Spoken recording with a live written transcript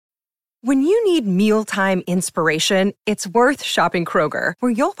When you need mealtime inspiration, it's worth shopping Kroger,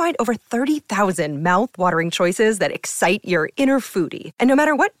 where you'll find over 30,000 mouth-watering choices that excite your inner foodie. And no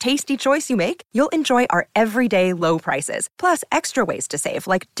matter what tasty choice you make, you'll enjoy our everyday low prices, plus extra ways to save,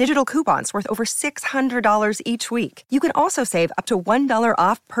 like digital coupons worth over $600 each week. You can also save up to $1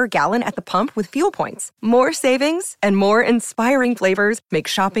 off per gallon at the pump with fuel points. More savings and more inspiring flavors make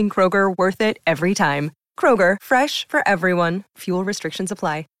shopping Kroger worth it every time. Kroger, fresh for everyone. Fuel restrictions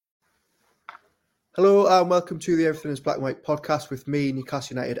apply. Hello and welcome to the Everything is Black and White podcast with me,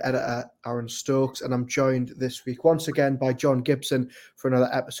 Newcastle United editor Aaron Stokes, and I'm joined this week once again by John Gibson for another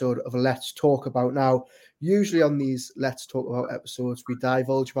episode of Let's Talk About. Now, usually on these Let's Talk About episodes, we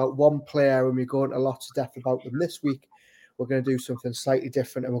divulge about one player and we go into lots of depth about them. This week, we're going to do something slightly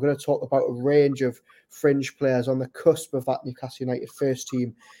different, and we're going to talk about a range of fringe players on the cusp of that Newcastle United first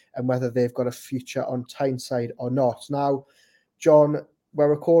team and whether they've got a future on Tyneside or not. Now, John, we're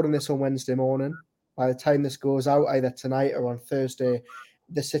recording this on Wednesday morning. By the time this goes out, either tonight or on Thursday,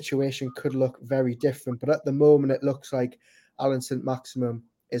 the situation could look very different. But at the moment, it looks like Alan Saint-Maximin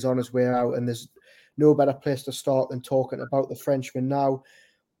is on his way out, and there's no better place to start than talking about the Frenchman now.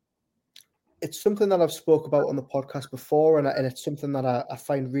 It's something that I've spoke about on the podcast before, and it's something that I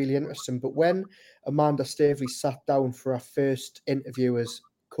find really interesting. But when Amanda Staveley sat down for her first interview as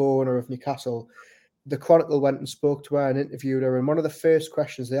co-owner of Newcastle, the Chronicle went and spoke to her and interviewed her, and one of the first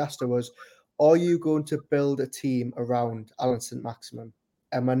questions they asked her was, are you going to build a team around Alan Saint-Maximin?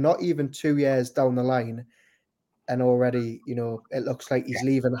 And we're not even 2 years down the line, and already, it looks like he's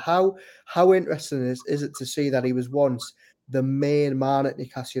leaving. How interesting is it to see that he was once the main man at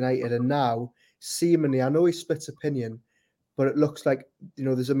Newcastle United, and now, seemingly, I know he splits opinion, but it looks like,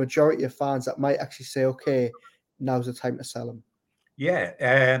 there's a majority of fans that might actually say, okay, now's the time to sell him. Yeah,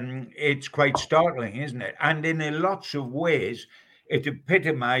 it's quite startling, isn't it? And in lots of ways, it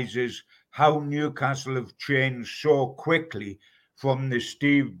epitomizes how Newcastle have changed so quickly from the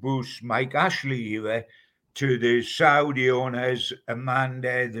Steve Bruce, Mike Ashley era to the Saudi owners,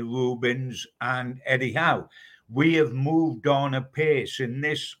 Amanda, the Rubens, and Eddie Howe. We have moved on a pace, and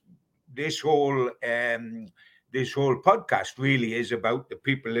this whole podcast really is about the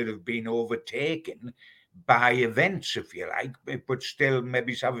people that have been overtaken by events, if you like, but still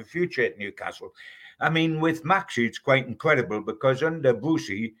maybe have a future at Newcastle. I mean, with Maxi, it's quite incredible because under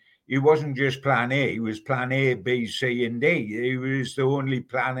Brucey, he wasn't just plan A, he was plan A, B, C, and D. He was the only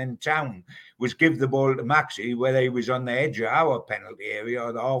plan in town, was give the ball to Maxi, whether he was on the edge of our penalty area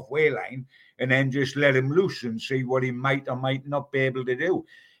or the halfway line, and then just let him loose and see what he might or might not be able to do.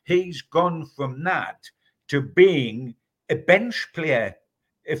 He's gone from that to being a bench player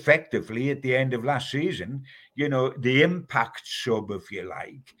effectively at the end of last season, the impact sub, if you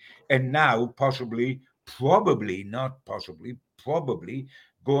like, and now probably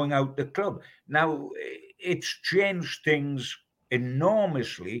going out the club. Now, it's changed things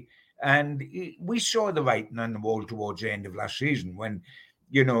enormously, and we saw the writing on the wall towards the end of last season when,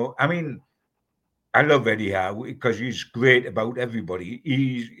 I love Eddie Howe because he's great about everybody.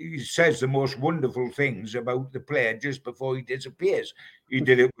 He says the most wonderful things about the player just before he disappears. He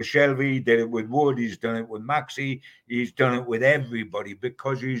did it with Shelby, he did it with Wood, he's done it with Maxi, he's done it with everybody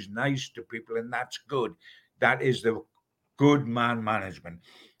because he's nice to people, and that's good. That is the good man management.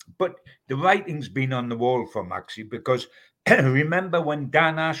 But the writing's been on the wall for Maxi because remember when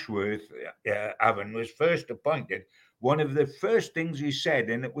Dan Ashworth, Aaron, was first appointed, one of the first things he said,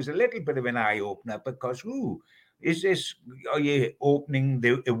 and it was a little bit of an eye-opener because, are you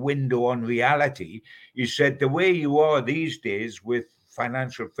opening a window on reality? He said, the way you are these days with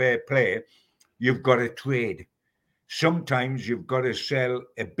financial fair play, you've got to trade. Sometimes you've got to sell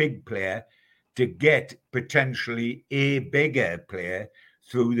a big player to get potentially a bigger player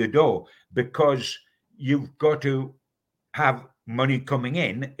through the door because you've got to have money coming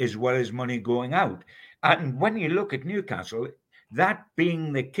in as well as money going out. And when you look at Newcastle, that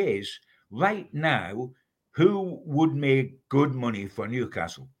being the case, right now, who would make good money for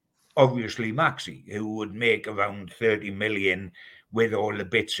Newcastle? Obviously, Maxi, who would make around 30 million with all the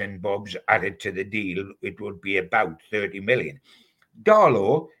bits and bobs added to the deal. It would be about 30 million.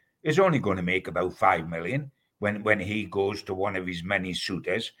 Darlow is only going to make about 5 million when he goes to one of his many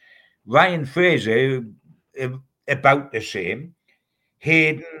suitors. Ryan Fraser, about the same.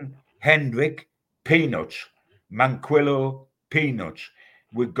 Hayden, Hendrick, peanuts. Manquillo, peanuts.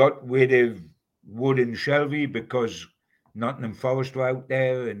 We got rid of Wood and Shelby because Nottingham Forest were out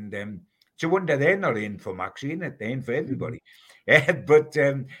there, and it's a wonder they're not in for Maxi, isn't it? They're in for everybody. But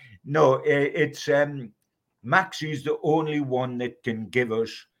no, it's Maxi's the only one that can give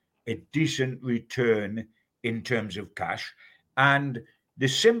us a decent return in terms of cash. And The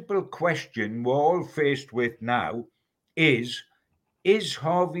simple question we're all faced with now is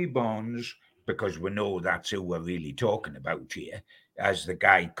Harvey Barnes, because we know that's who we're really talking about here, as the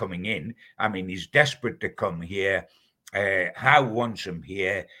guy coming in. I mean, he's desperate to come here. Howe wants him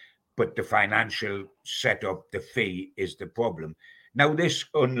here, but the financial setup, the fee is the problem. Now, this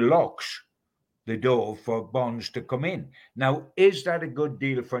unlocks the door for Barnes to come in. Now, is that a good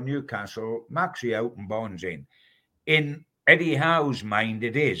deal for Newcastle? Maxi out and Barnes in. In Eddie Howe's mind,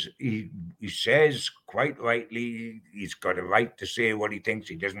 it is. He says quite rightly he's got a right to say what he thinks.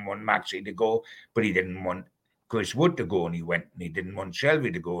 He doesn't want Maxi to go, but he didn't want Chris Wood to go and he went, and he didn't want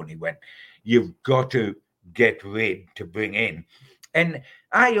Shelby to go and he went. You've got to get rid to bring in. And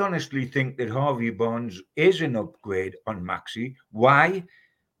I honestly think that Harvey Barnes is an upgrade on Maxi. Why?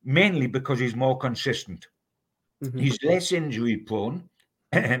 Mainly because he's more consistent. Mm-hmm. He's less injury prone.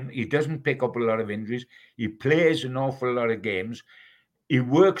 He doesn't pick up a lot of injuries. He plays an awful lot of games. He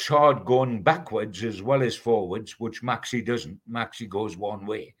works hard going backwards as well as forwards, which Maxi doesn't. Maxi goes one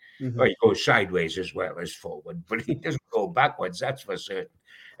way. Mm-hmm. Or he goes sideways as well as forward, but he doesn't go backwards, that's for certain.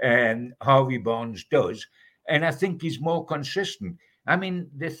 And Harvey Barnes does. And I think he's more consistent. I mean,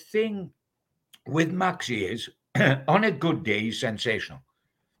 the thing with Maxi is, on a good day, he's sensational.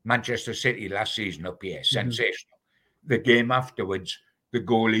 Manchester City last season up here, sensational. The game afterwards, the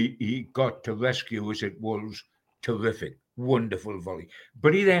goal he got to rescue us at Wolves, terrific, wonderful volley.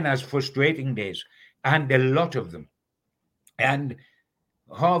 But he then has frustrating days, and a lot of them. And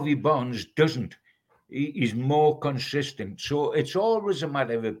Harvey Barnes doesn't. He's more consistent. So it's always a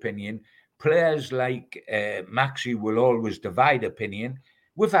matter of opinion. Players like Maxi will always divide opinion.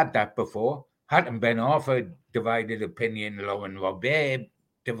 We've had that before. Hatton Ben Arthur divided opinion, Lauren Robert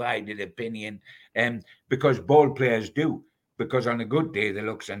divided opinion, because ball players do. Because on a good day, they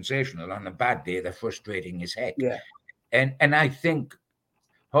look sensational. On a bad day, they're frustrating as heck. Yeah. And I think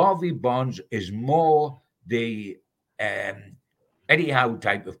Harvey Barnes is more the Eddie Howe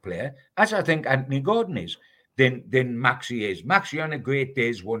type of player, as I think Anthony Gordon is, than Maxi is. Maxi on a great day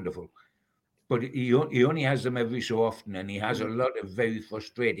is wonderful, but he only has them every so often, and he has a lot of very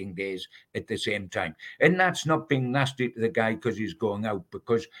frustrating days at the same time. And that's not being nasty to the guy because he's going out,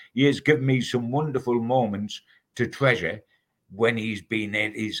 because he has given me some wonderful moments to treasure when he's been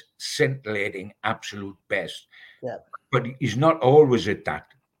at his scintillating absolute best. Yeah. But he's not always at that.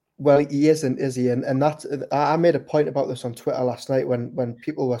 Well, he isn't, is he? And that, I made a point about this on Twitter last night when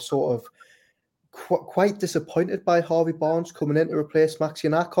people were sort of quite disappointed by Harvey Barnes coming in to replace Maxi,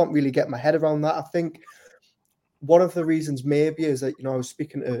 and I can't really get my head around that. I think one of the reasons maybe is that, I was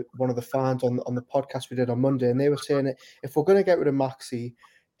speaking to one of the fans on the podcast we did on Monday, and they were saying that if we're going to get rid of Maxi,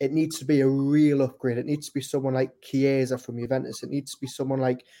 it needs to be a real upgrade. It needs to be someone like Chiesa from Juventus. It needs to be someone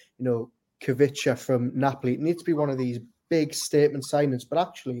like, Kavica from Napoli. It needs to be one of these big statement signings. But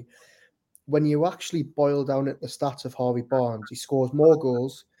actually, when you actually boil down at the stats of Harvey Barnes, he scores more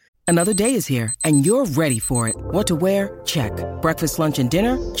goals. Another day is here, and you're ready for it. What to wear? Check. Breakfast, lunch, and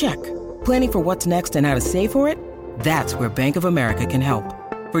dinner? Check. Planning for what's next and how to save for it? That's where Bank of America can help.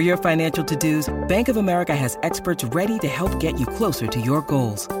 For your financial to-dos, Bank of America has experts ready to help get you closer to your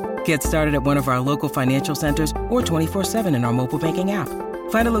goals. Get started at one of our local financial centers or 24/7 in our mobile banking app.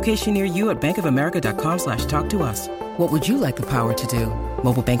 Find a location near you at bankofamerica.com/talktous. What would you like the power to do?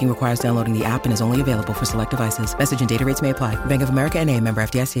 Mobile banking requires downloading the app and is only available for select devices. Message and data rates may apply. Bank of America N.A., member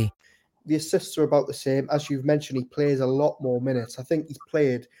FDIC. The assists are about the same. As you've mentioned, he plays a lot more minutes. I think he's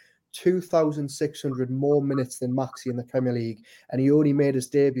played 2,600 more minutes than Maxi in the Premier League, and he only made his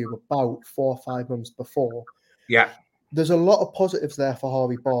debut about 4 or 5 months before. Yeah. There's a lot of positives there for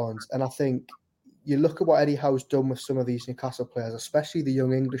Harvey Barnes, and I think you look at what Eddie Howe's done with some of these Newcastle players, especially the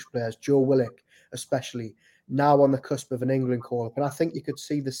young English players, Joe Willock especially, now on the cusp of an England call-up, and I think you could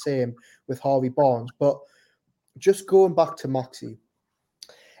see the same with Harvey Barnes. But just going back to Maxi,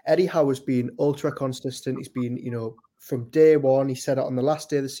 Eddie Howe has been ultra consistent. He's been, from day one. He said it on the last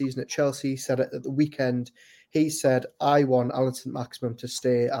day of the season at Chelsea. He said it at the weekend. He said, I want Alan St-Maximin to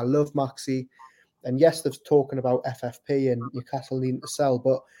stay. I love Maxi. And yes, they're talking about FFP and Newcastle needing to sell,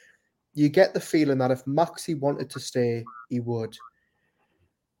 but you get the feeling that if Maxi wanted to stay, he would.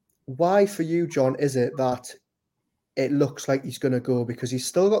 Why, for you, John, is it that it looks like he's going to go? Because he's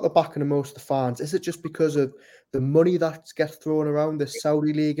still got the backing of most of the fans. Is it just because of the money that gets thrown around the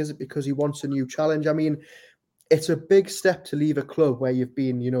Saudi League? Is it because he wants a new challenge? I mean, it's a big step to leave a club where you've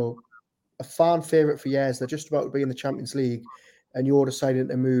been, a fan favourite for years. They're just about to be in the Champions League, and you're deciding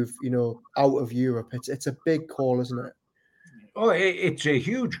to move, out of Europe. It's a big call, isn't it? Oh, it's a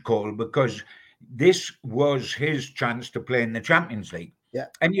huge call, because this was his chance to play in the Champions League. Yeah.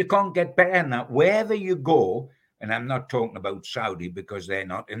 And you can't get better than that. Wherever you go, and I'm not talking about Saudi because they're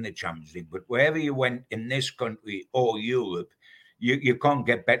not in the Champions League, but wherever you went in this country or Europe, you can't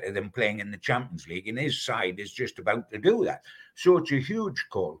get better than playing in the Champions League, and his side is just about to do that. So it's a huge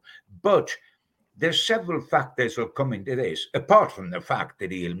call. But there's several factors that will come into this, apart from the fact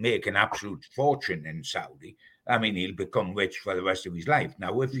that he'll make an absolute fortune in Saudi. I mean, he'll become rich for the rest of his life.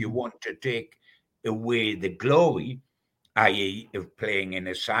 Now, if you want to take away the glory, i.e. of playing in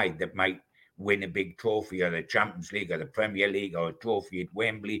a side that might win a big trophy or the Champions League or the Premier League or a trophy at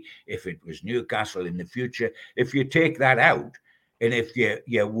Wembley, if it was Newcastle in the future, if you take that out, and if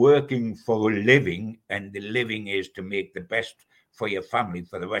you're working for a living, and the living is to make the best for your family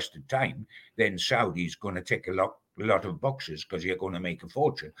for the rest of the time, then Saudi's going to tick a lot of boxes because you're going to make a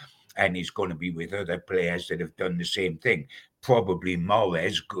fortune. And he's going to be with other players that have done the same thing. Probably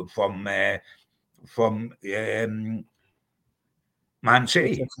Mahrez from Man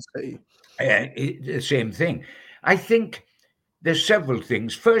City. The same thing. I think there's several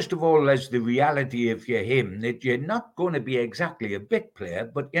things. First of all, there's the reality, if you're him, that you're not going to be exactly a big player,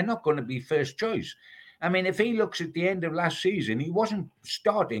 but you're not going to be first choice. I mean, if he looks at the end of last season, he wasn't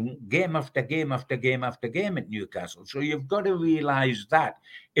starting game after game after game after game at Newcastle. So you've got to realise that,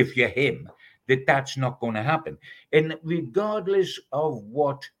 if you're him, that's not going to happen. And regardless of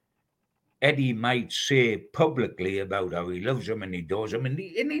what Eddie might say publicly about how he loves him and he does him, and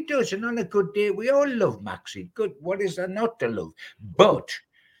he does, and on a good day, we all love Maxi. Good, what is there not to love? But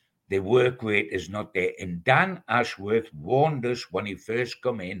the work rate is not there. And Dan Ashworth warned us when he first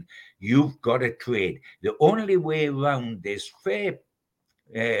come in, you've got to trade. The only way around this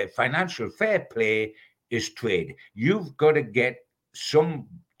financial fair play is trade. You've got to get some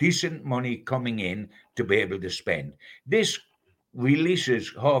decent money coming in to be able to spend. This releases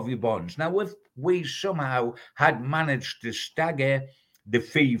Harvey Barnes. Now, if we somehow had managed to stagger the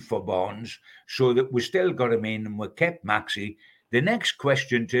fee for Barnes so that we still got him in and we kept Maxi, the next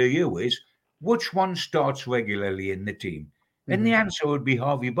question to you is, which one starts regularly in the team? And the answer would be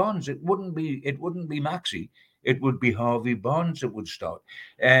Harvey Barnes. It wouldn't be Maxi. It would be Harvey Barnes that would start.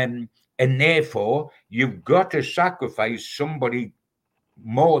 And therefore, you've got to sacrifice somebody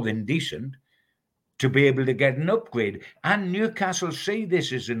more than decent to be able to get an upgrade. And Newcastle see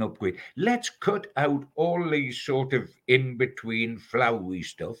this as an upgrade. Let's cut out all these sort of in-between flowery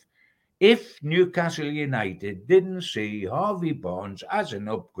stuff. If Newcastle United didn't see Harvey Barnes as an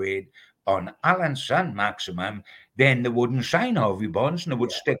upgrade on Alan Saint-Maximin, then they wouldn't sign Harvey Barnes and they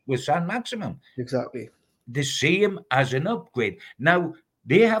would stick with Saint-Maximin. Exactly. They see him as an upgrade. Now,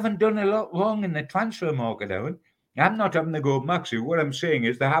 they haven't done a lot wrong in the transfer market, Aaron. I'm not having to go at Maxi. What I'm saying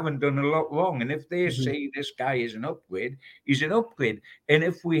is they haven't done a lot wrong. And if they see this guy is an upgrade, he's an upgrade. And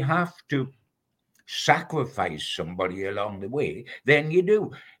if we have to sacrifice somebody along the way, then you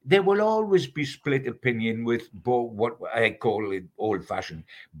do. There will always be split opinion with what I call it old-fashioned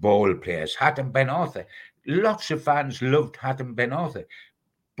ball players. Hatem Ben Arthur. Lots of fans loved Hatem Ben Arthur.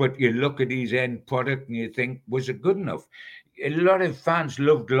 But you look at his end product and you think, was it good enough? A lot of fans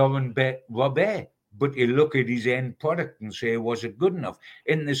loved Laurent Robert. But you look at his end product and say, was it good enough?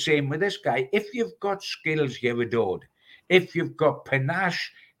 In the same with this guy, if you've got skills, you're adored. If you've got panache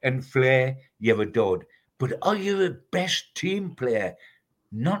and flair, you're adored. But are you a best team player?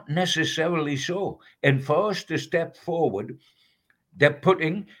 Not necessarily so. And for us to step forward, they're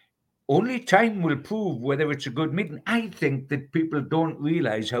putting, only time will prove whether it's a good meeting. I think that people don't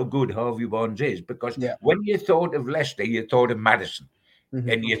realise how good Harvey Barnes is, because when you thought of Leicester, you thought of Maddison.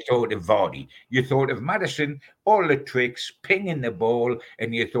 And you thought of Vardy. You thought of Maddison, all the tricks, pinging the ball,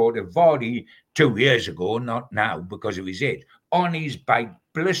 and you thought of Vardy 2 years ago, not now because of his age, on his bike,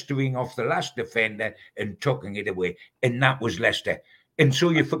 blistering off the last defender and tucking it away. And that was Leicester. And so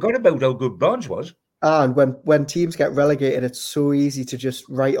you forgot about how good Barnes was. And when teams get relegated, it's so easy to just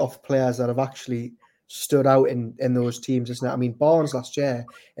write off players that have actually stood out in those teams, isn't it? I mean, Barnes last year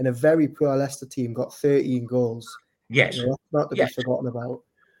in a very poor Leicester team got 13 goals. Yes. Not to be forgotten about.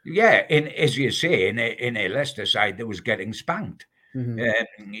 Yeah, and as you say, in a Leicester side that was getting spanked.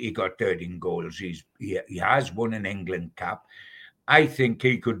 He got 13 goals. He has won an England cap. I think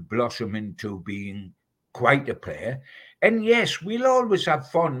he could blossom into being quite a player. And yes, we'll always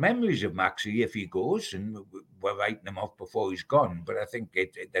have fond memories of Maxi if he goes, and we're writing him off before he's gone. But I think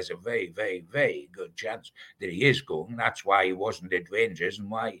there's a very, very, very good chance that he is going. That's why he wasn't at Rangers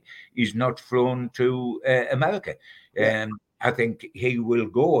and why he's not flown to America. I think he will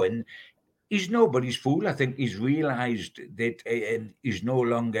go, and he's nobody's fool. I think he's realised that he's no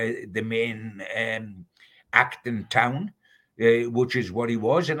longer the main act in town, which is what he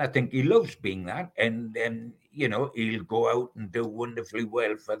was, and I think he loves being that. And he'll go out and do wonderfully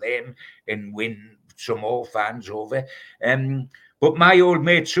well for them and win some more fans over. But my old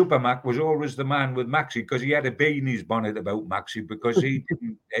mate Supermac was always the man with Maxi, because he had a bee in his bonnet about Maxi, because he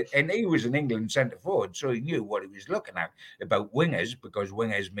didn't, and he was an England centre forward, so he knew what he was looking at about wingers, because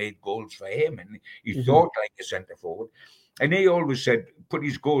wingers made goals for him, and he thought like a centre forward. And he always said, put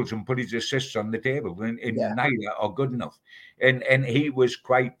his goals and put his assists on the table, and neither are good enough. And he was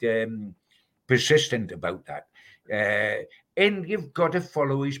quite persistent about that. And you've got to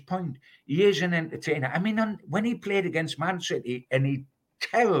follow his point. He is an entertainer. I mean, when he played against Man City and he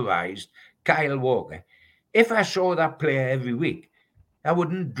terrorised Kyle Walker, if I saw that player every week, I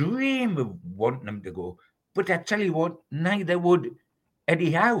wouldn't dream of wanting him to go. But I tell you what, neither would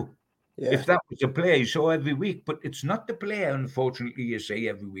Eddie Howe. Yeah. If that was a player you saw every week. But it's not the player, unfortunately, you see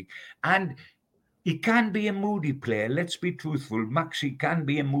every week. And he can be a moody player. Let's be truthful. Maxi can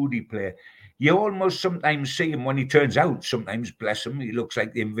be a moody player. You almost sometimes see him when he turns out. Sometimes, bless him, he looks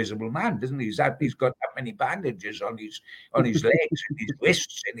like the Invisible Man, doesn't he? He's got that many bandages on his legs and his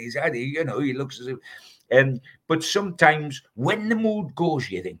wrists and his head. You know, he looks as if. But sometimes when the mood goes,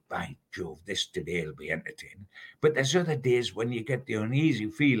 you think, by Jove, this today will be entertaining. But there's other days when you get the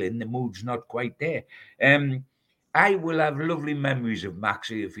uneasy feeling the mood's not quite there. I will have lovely memories of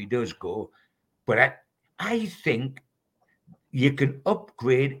Maxi if he does go. But I think you can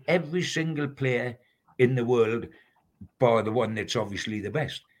upgrade every single player in the world bar the one that's obviously the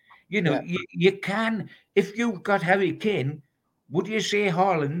best. You know, you can. If you've got Harry Kane, would you say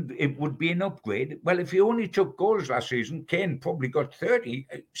Haaland, it would be an upgrade? Well, if he only took goals last season, Kane probably got 30.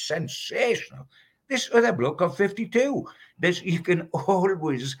 Sensational. This other bloke got 52. There's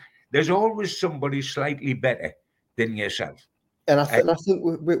always somebody slightly better than yourself. And I think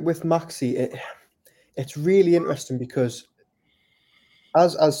with Maxi, it's really interesting because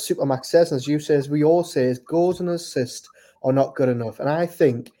as Supermax says, and as you say, as we all say, goals and assists are not good enough. And I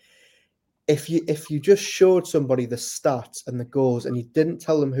think if you just showed somebody the stats and the goals and you didn't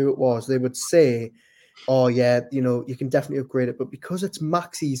tell them who it was, they would say, oh yeah, you know, you can definitely upgrade it. But because it's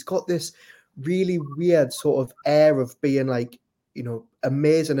Maxi, he's got this really weird sort of air of being like, you know,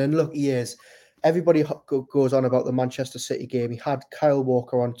 amazing. And look, he is. Everybody goes on about the Manchester City game. He had Kyle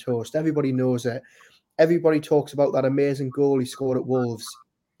Walker on toast. Everybody knows it. Everybody talks about that amazing goal he scored at Wolves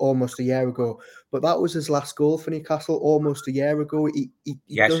almost a year ago. But that was his last goal for Newcastle almost a year ago. He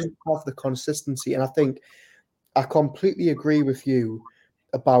doesn't have the consistency. And I think I completely agree with you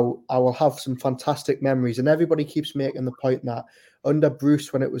about I will have some fantastic memories. And everybody keeps making the point that under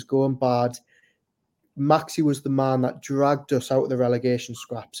Bruce, when it was going bad, Maxi was the man that dragged us out of the relegation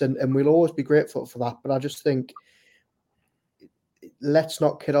scraps. And we'll always be grateful for that. But I just think let's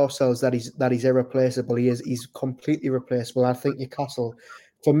not kid ourselves that he's irreplaceable. He's completely replaceable. I think Newcastle,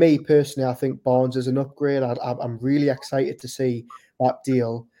 for me personally, I think Barnes is an upgrade. I'm really excited to see that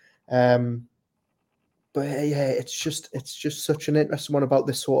deal. But yeah, it's just such an interesting one about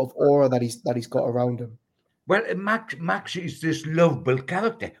this sort of aura that he's got around him. Well, Max is this lovable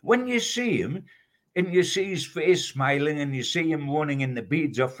character. When you see him, and you see his face smiling, and you see him running, and the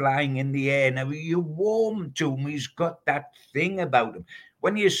beads are flying in the air, and you're warm to him. He's got that thing about him.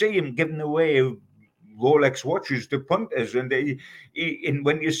 When you see him giving away Rolex watches to punters, and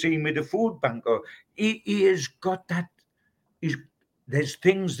when you see him at the food bank, he has got that. There's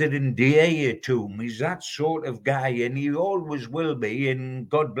things that endear you to him. He's that sort of guy, and he always will be. And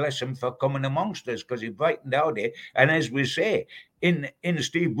God bless him for coming amongst us, because he brightened our day. And as we say, in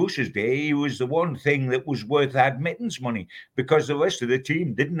Steve Bush's day, he was the one thing that was worth admittance money, because the rest of the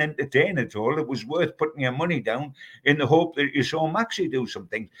team didn't entertain at all. It was worth putting your money down in the hope that you saw Maxi do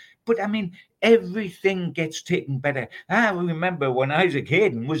something. But I mean, everything gets taken better. I remember when Isaac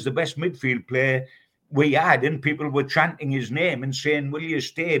Hayden was the best midfield player we had, and people were chanting his name and saying, will you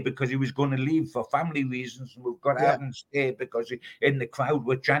stay, because he was going to leave for family reasons, and we've got to have him stay, because in the crowd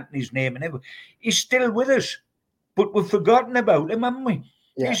were chanting his name and everything. He's still with us, but we've forgotten about him, haven't we?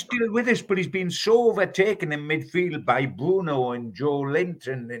 Yeah. He's still with us, but he's been so overtaken in midfield by Bruno and Joe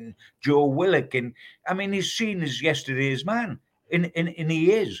Linton and Joe Willock, and I mean, he's seen as yesterday's man, and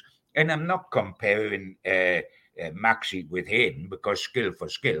he is. And I'm not comparing Maxi with Hayden, because skill for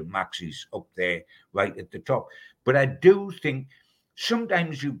skill, Maxi's up there right at the top. But I do think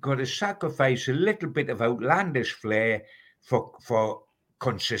sometimes you've got to sacrifice a little bit of outlandish flair for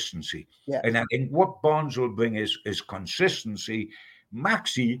consistency. Yeah. And I think what Barnes will bring is consistency.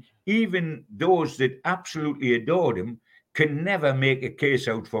 Maxi, even those that absolutely adored him, can never make a case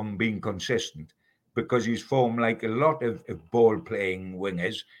out for him being consistent, because his form, like a lot of ball-playing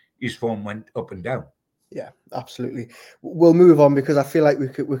wingers, his form went up and down. Yeah, absolutely. We'll move on because I feel like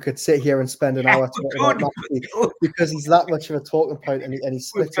we could sit here and spend an hour talking about Maxi because he's that much of a talking point and he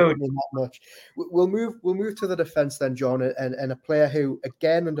splits it with me that much. We'll move to the defence then, John, and a player who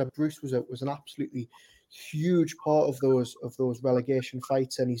again under Bruce was an absolutely huge part of those relegation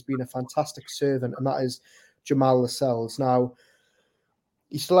fights, and he's been a fantastic servant, and that is Jamal Lascelles. Now,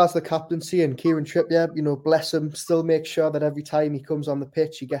 he still has the captaincy, and Kieran Trippier, bless him, still makes sure that every time he comes on the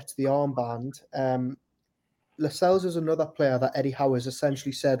pitch, he gets the armband. Lascelles is another player that Eddie Howe has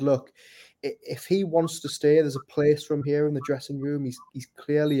essentially said, look, if he wants to stay, there's a place for him here in the dressing room. He's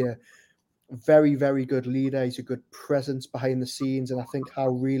clearly a very, very good leader. He's a good presence behind the scenes, and I think Howe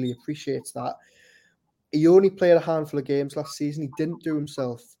really appreciates that. He only played a handful of games last season. He didn't do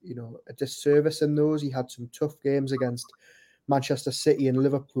himself, a disservice in those. He had some tough games against Manchester City and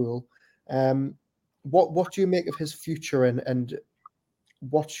Liverpool. What do you make of his future, and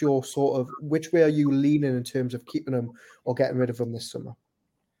what's your which way are you leaning in terms of keeping him or getting rid of him this summer?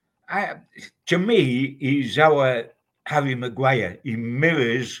 To me, he's our Harry Maguire. He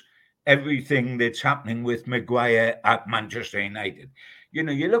mirrors everything that's happening with Maguire at Manchester United.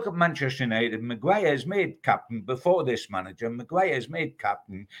 You look at Manchester United, Maguire is made captain before this manager. Maguire is made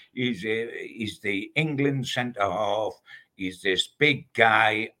captain. He's the England centre-half. He's this big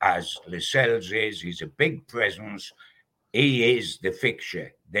guy, as Lascelles is. He's a big presence. He is the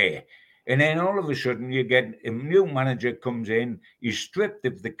fixture there. And then all of a sudden you get a new manager comes in, he's stripped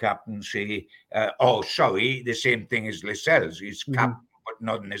of the captaincy. The same thing as Lascelles. He's captain, but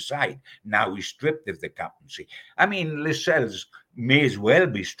not on the side. Now he's stripped of the captaincy. I mean, Lascelles may as well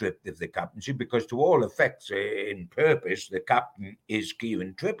be stripped of the captaincy because to all effects in purpose, the captain is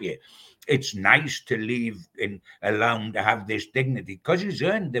Kieran Trippier. It's nice to leave and allow him to have this dignity because he's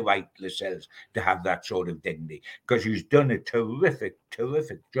earned the right, Lascelles, to have that sort of dignity because he's done a terrific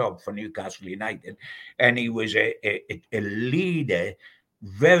job for Newcastle United. And he was a leader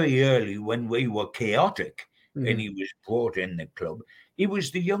very early when we were chaotic and he was brought in the club. He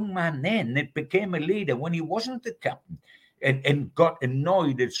was the young man then that became a leader when he wasn't the captain. And got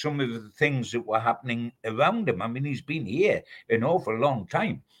annoyed at some of the things that were happening around him. I mean, he's been here an awful long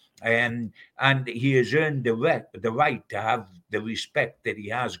time. And he has earned the right to have the respect that he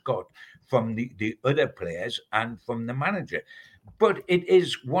has got from the other players and from the manager. But it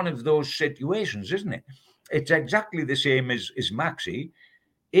is one of those situations, isn't it? It's exactly the same as Maxi.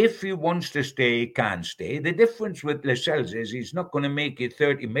 If he wants to stay, he can stay. The difference with Lascelles is he's not going to make you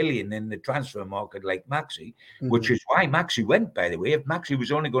 30 million in the transfer market like Maxi, which is why Maxi went, by the way. If Maxi was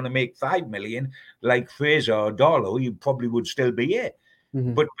only going to make 5 million like Fraser or Darlow, he probably would still be here.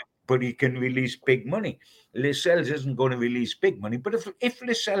 But he can release big money. Lascelles isn't going to release big money. But if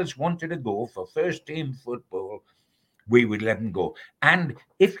Lascelles wanted to go for first-team football, we would let him go. And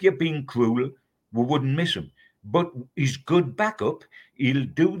if you're being cruel, we wouldn't miss him. But he's good backup. He'll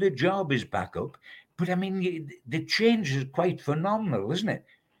do the job as backup. But, I mean, the change is quite phenomenal, isn't it?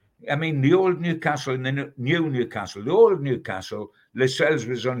 I mean, the old Newcastle and the new Newcastle. The old Newcastle, Lascelles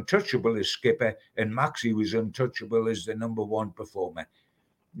was untouchable as skipper and Maxi was untouchable as the number one performer.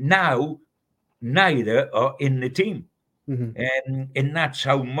 Now, neither are in the team. And that's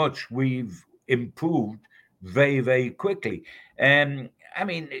how much we've improved very, very quickly. I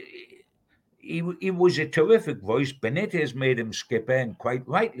mean, he was a terrific voice. Benitez made him skipper and quite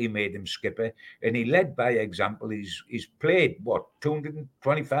rightly made him skipper. And he led by example. He's played,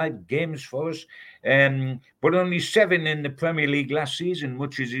 225 games for us, but only 7 in the Premier League last season,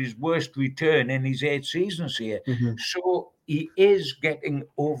 which is his worst return in his 8 seasons here. So he is getting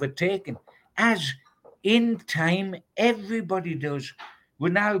overtaken. As in time, everybody does.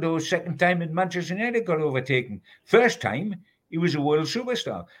 Ronaldo, second time in Manchester United, got overtaken. First time, he was a world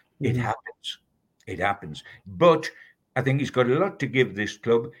superstar. It happens. But I think he's got a lot to give this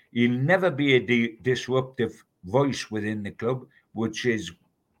club. He'll never be a disruptive voice within the club, which is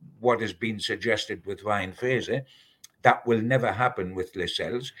what has been suggested with Ryan Fraser. That will never happen with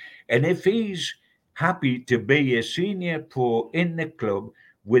Lascelles. And if he's happy to be a senior pro in the club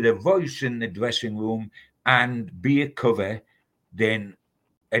with a voice in the dressing room and be a cover, then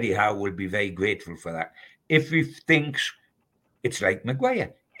Eddie Howe will be very grateful for that. If he thinks it's like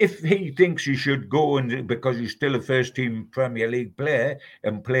Maguire, if he thinks he should go and because he's still a first-team Premier League player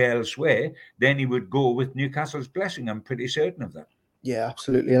and play elsewhere, then he would go with Newcastle's blessing. I'm pretty certain of that. Yeah,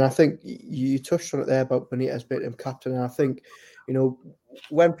 absolutely. And I think you touched on it there about Benitez being him captain. And I think,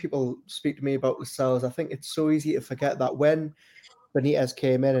 when people speak to me about Lascelles, I think it's so easy to forget that when Benitez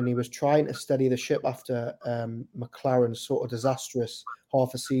came in and he was trying to steady the ship after McLaren's sort of disastrous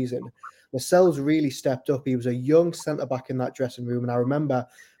half a season, Lascelles really stepped up. He was a young centre-back in that dressing room. And I remember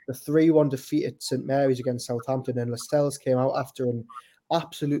the 3-1 defeat at St Mary's against Southampton, and Lascelles came out after and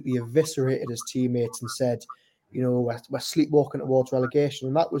absolutely eviscerated his teammates and said, you know, we're sleepwalking towards relegation.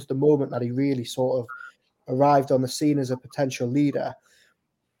 And that was the moment that he really sort of arrived on the scene as a potential leader.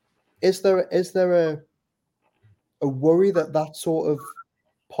 Is there a worry that sort of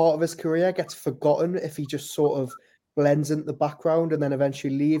part of his career gets forgotten if he just sort of blends into the background and then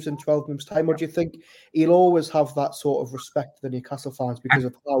eventually leaves in 12 months' time? Or do you think he'll always have that sort of respect for the Newcastle fans because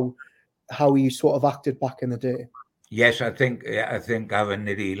of how he sort of acted back in the day? Yes, I think Aaron,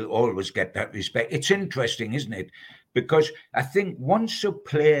 that he'll always get that respect. It's interesting, isn't it? Because I think once a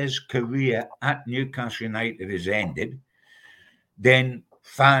player's career at Newcastle United is ended, then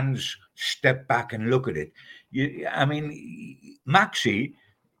fans step back and look at it. Maxi,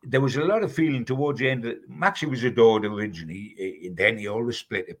 there was a lot of feeling towards the end. Maxi was adored originally, then he always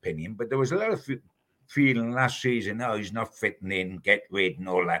split opinion, but there was a lot of feeling last season, oh, he's not fitting in, get rid and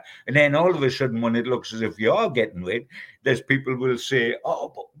all that. And then all of a sudden, when it looks as if you are getting rid, there's people will say,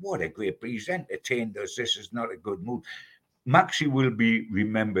 oh, but what a great, he's entertained us, this is not a good move. Maxi will be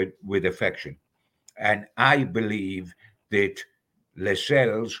remembered with affection. And I believe that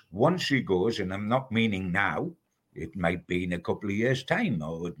Lascelles, once he goes, and I'm not meaning now, it might be in a couple of years' time,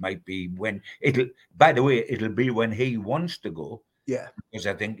 or it might be when it'll be when he wants to go. Yeah. Because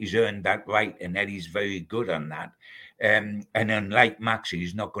I think he's earned that right, and Eddie's very good on that. And unlike Maxi,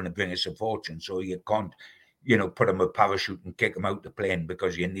 he's not going to bring us a fortune, so you can't, put him a parachute and kick him out the plane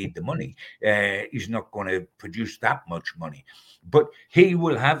because you need the money. He's not going to produce that much money. But he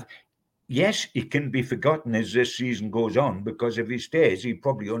will have... Yes, he can be forgotten as this season goes on, because if he stays, he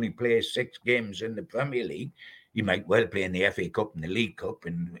probably only plays 6 games in the Premier League. He might well play in the FA Cup and the League Cup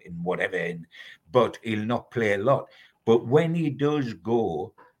and whatever, but he'll not play a lot. But when he does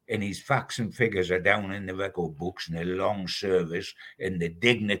go, and his facts and figures are down in the record books, and a long service and the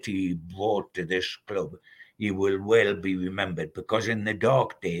dignity he brought to this club, he will well be remembered. Because in the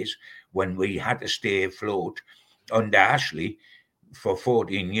dark days, when we had to stay afloat under Ashley for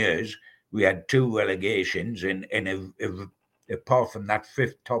 14 years, we had 2 relegations, and apart from that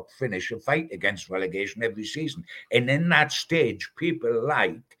 5th top finish, a fight against relegation every season. And in that stage, people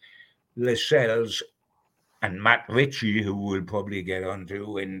like Lascelles and Matt Ritchie, who we'll probably get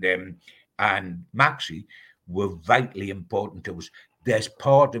onto, and Maxi, were vitally important to us. There's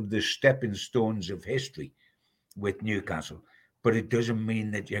part of the stepping stones of history with Newcastle. But it doesn't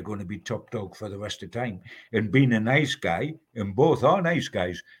mean that you're going to be top dog for the rest of the time. And being a nice guy, and both are nice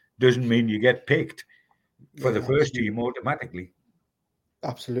guys, doesn't mean you get picked for the first team automatically.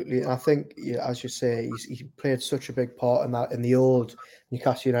 Absolutely. And I think, as you say, he played such a big part in that, in the old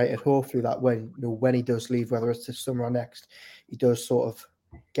Newcastle United. Hopefully that when he does leave, whether it's this summer or next, he does sort of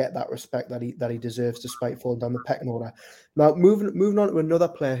get that respect that he deserves despite falling down the pecking order. Now, moving on to another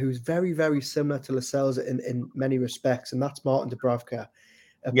player who's very, very similar to Lascelles in many respects, and that's Martin Dubravka,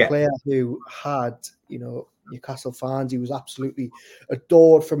 a player who had, Newcastle fans. He was absolutely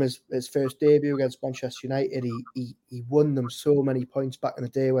adored from his first debut against Manchester United. He won them so many points back in the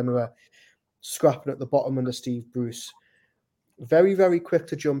day when they were scrapping at the bottom under Steve Bruce. Very, very quick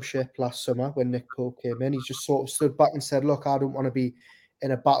to jump ship last summer when Nick Pope came in. He just sort of stood back and said, look, I don't want to be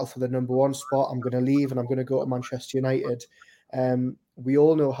in a battle for the number 1 spot. I'm going to leave and I'm going to go to Manchester United. We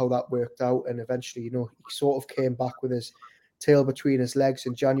all know how that worked out. And eventually, he sort of came back with his tail between his legs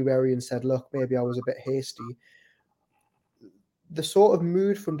in January and said, look, maybe I was a bit hasty. The sort of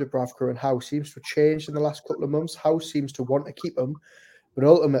mood from Dubravka and Howe seems to have changed in the last couple of months. Howe seems to want to keep him, but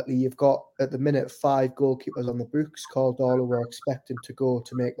ultimately you've got, at the minute, 5 goalkeepers on the books. Carl Darlow were expecting to go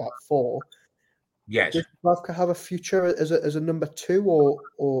to make that 4. Yes. Does Dubravka have a future as a number 2,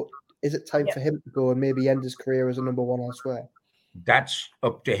 or is it time for him to go and maybe end his career as a number 1 elsewhere? That's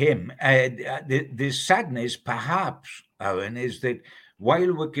up to him. The sadness, perhaps, Aaron, is that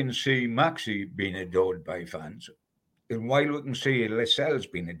while we can see Maxi being adored by fans, and while we can see Lascelles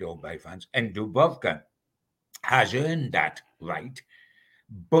being adored by fans, and Dubravka has earned that right,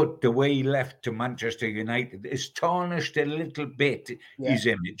 but the way he left to Manchester United is tarnished a little bit his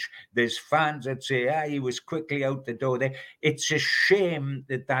image. There's fans that say, he was quickly out the door there. It's a shame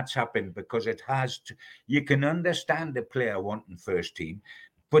that that's happened, because it has to. You can understand the player wanting first team,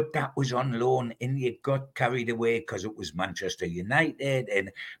 but that was on loan, and you got carried away because it was Manchester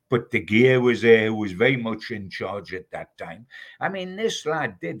United. But the gear was there, who was very much in charge at that time. I mean, this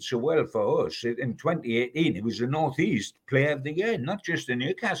lad did so well for us. In 2018, he was the North East Player of the Year, not just the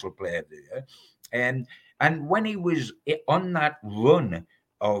Newcastle Player of the Year. And when he was on that run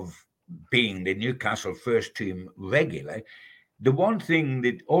of being the Newcastle first team regular, the one thing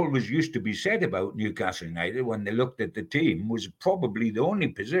that always used to be said about Newcastle United when they looked at the team was probably the only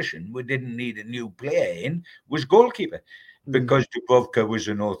position we didn't need a new player in was goalkeeper, because Dubravka was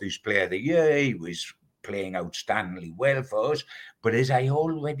the North East Player of the Year. He was playing outstandingly well for us. But as I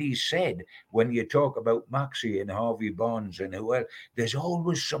already said, when you talk about Maxi and Harvey Barnes and who else, there's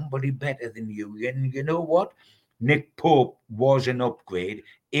always somebody better than you. And you know what? Nick Pope was an upgrade,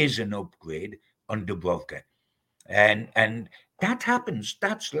 is an upgrade on Dubravka. And that happens.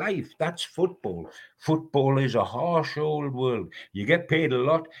 That's life. That's football. Football is a harsh old world. You get paid a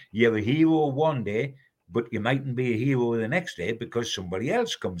lot. You're a hero one day, but you mightn't be a hero the next day because somebody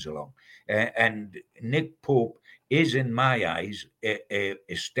else comes along. And Nick Pope is, in my eyes, a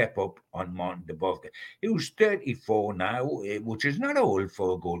step up on Martin Dubravka, who's 34 now, which is not old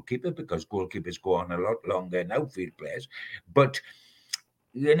for a goalkeeper because goalkeepers go on a lot longer than outfield players. But,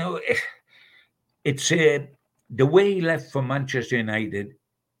 you know, it's the way he left for Manchester United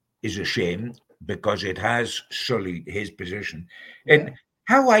is a shame because it has sullied his position. And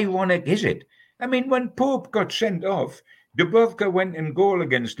how ironic is it? I mean, when Pope got sent off, Dubravka went in goal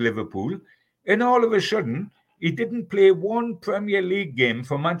against Liverpool, and all of a sudden, he didn't play one Premier League game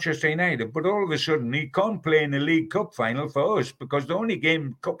for Manchester United, but all of a sudden he can't play in the League Cup final for us because the only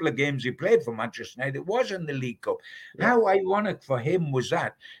couple of games he played for Manchester United was in the League Cup. Yeah. How ironic for him was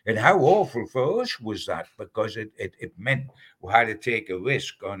that, and how awful for us was that, because it meant we had to take a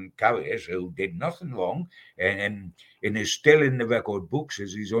risk on Karius, who did nothing wrong, and is still in the record books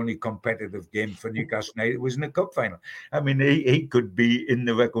as his only competitive game for Newcastle United was in the cup final. I mean, he could be in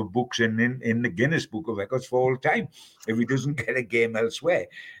the record books and in the Guinness Book of Records for all time if he doesn't get a game elsewhere.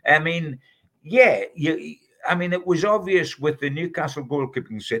 I mean, it was obvious with the Newcastle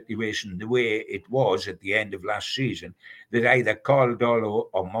goalkeeping situation, the way it was at the end of last season, that either Carl Darlow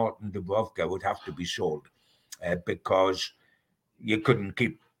or Martin Dubravka would have to be sold because you couldn't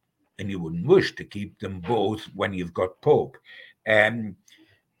keep, and you wouldn't wish to keep them both when you've got Pope. In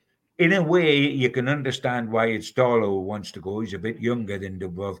a way, you can understand why it's Darlow who wants to go. He's a bit younger than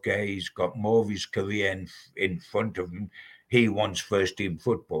Dubravka. He's got more of his career in front of him. He wants first-team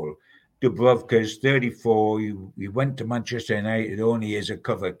football. Dubravka's 34. He went to Manchester United only as a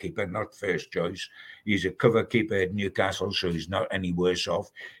cover keeper, not first choice. He's a cover keeper at Newcastle, so he's not any worse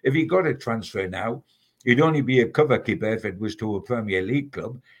off. If he got a transfer now, he'd only be a cover keeper if it was to a Premier League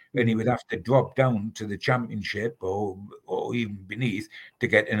club, and he would have to drop down to the Championship or even beneath to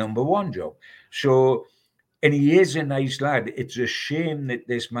get a number one job. So, and he is a nice lad. It's a shame that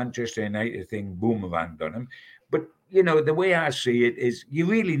this Manchester United thing boomeranged on him. But, you know, the way I see it is you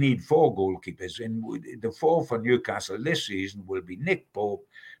really need 4 goalkeepers. And the 4 for Newcastle this season will be Nick Pope,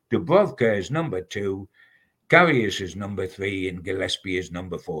 Dubravka is number 2, Karius is number 3, and Gillespie is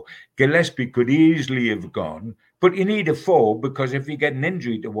number 4. Gillespie could easily have gone, but you need a 4 because if you get an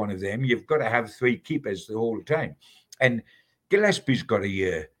injury to one of them, you've got to have 3 keepers the whole time. And Gillespie's got a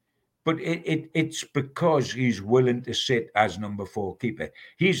year, but it's because he's willing to sit as number 4 keeper.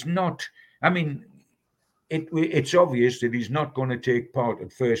 He's not, I mean, it's obvious that he's not going to take part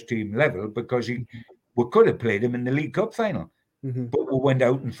at first team level because we could have played him in the League Cup final. But we went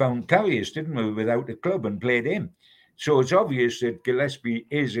out and found Karius, didn't we, without a club and played him. So it's obvious that Gillespie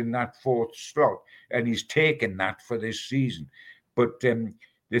is in that 4th slot and he's taken that for this season. But the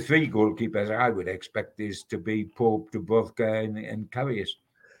 3 goalkeepers I would expect is to be Pope, Dubravka and Karius.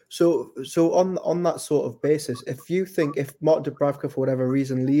 So on that sort of basis, if Martin Dubravka, for whatever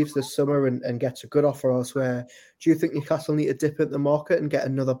reason, leaves this summer and gets a good offer elsewhere, do you think Newcastle need to dip into the market and get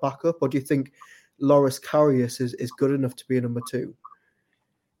another backup? Or do you think Loris Karius is good enough to be a number 2?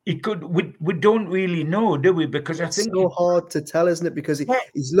 He could. We don't really know, do we? Because I think it's so hard to tell, isn't it? Because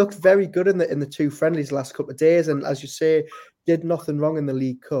he's looked very good in the 2 friendlies the last couple of days, and as you say, did nothing wrong in the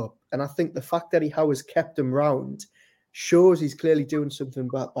League Cup. And I think the fact that Howe has kept him round shows he's clearly doing something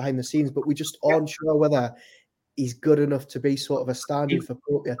behind the scenes. But we just aren't sure whether he's good enough to be sort of a stand-in for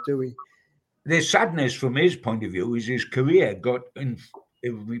Pope yet, do we? The sadness from his point of view is his career got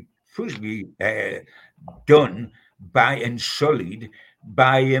done by and sullied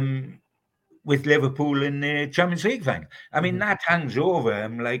by him with Liverpool in the Champions League final. I mean, that hangs over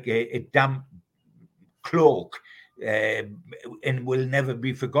him like a damp cloak and will never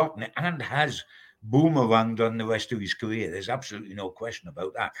be forgotten and has boomeranged on the rest of his career. There's absolutely no question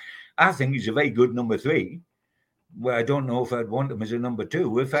about that. I think he's a very good number 3. Well, I don't know if I'd want him as a number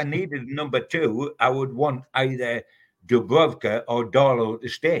 2. If I needed a number 2, I would want either Dubravka or Darlow to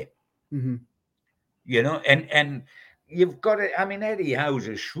stay. You know, and you've got to, I mean, Eddie Howe's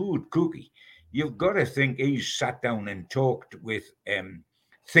a shrewd cookie. You've got to think he's sat down and talked with,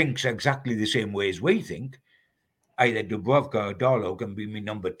 thinks exactly the same way as we think. either Dubravka or Darlow can be my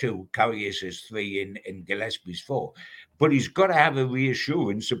number 2, Karius is 3, and Gillespie's 4. But he's got to have a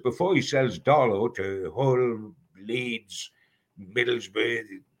reassurance that before he sells Darlow to Hull, Leeds, Middlesbrough,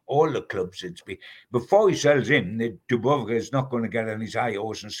 all the clubs, before he sells him, Dubravka is not going to get on his high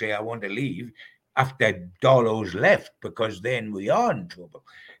horse and say, I want to leave after Darlow's left, because then we are in trouble.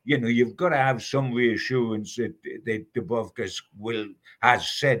 You've got to have some reassurance that Dubravka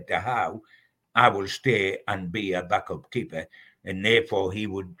has said to Howe, I will stay and be a backup keeper, and therefore he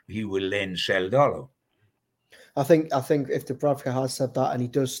will then sell Darlow. I think if Dubravka has said that and he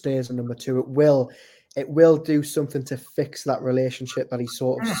does stay as a number 2, it will do something to fix that relationship that he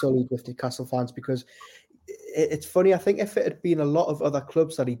sort of sullied with Newcastle fans, because it's funny. I think if it had been a lot of other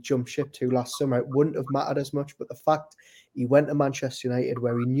clubs that he jumped ship to last summer, it wouldn't have mattered as much. But the fact he went to Manchester United,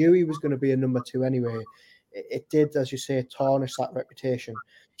 where he knew he was going to be a number 2 anyway, it did, as you say, tarnish that reputation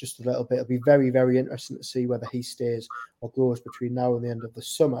just a little bit. It'll be very, very interesting to see whether he stays or goes between now and the end of the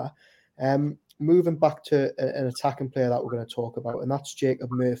summer. Moving back to an attacking player that we're going to talk about, and that's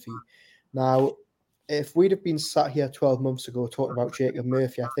Jacob Murphy. Now, if we'd have been sat here 12 months ago talking about Jacob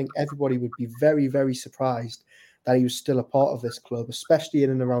Murphy, I think everybody would be very, very surprised that he was still a part of this club, especially in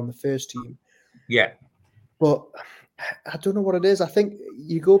and around the first team. Yeah. But I don't know what it is. I think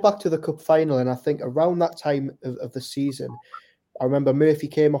you go back to the cup final, and I think around that time of the season, I remember Murphy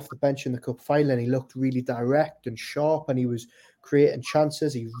came off the bench in the cup final and he looked really direct and sharp, and he was creating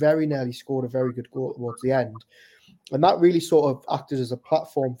chances. He very nearly scored a very good goal towards the end. And that really sort of acted as a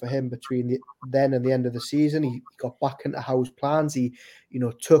platform for him between then and the end of the season. He got back into Howe's plans. He,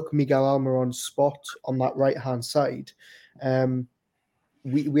 took Miguel Almiron's spot on that right-hand side.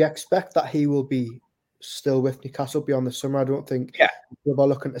 We expect that he will be still with Newcastle beyond the summer. I don't think we're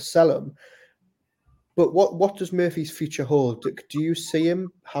looking to sell him. But what does Murphy's future hold? Do you see him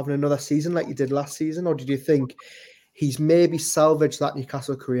having another season like he did last season, or did you think he's maybe salvaged that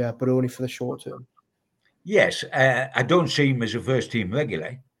Newcastle career, but only for the short term? Yes, I don't see him as a first-team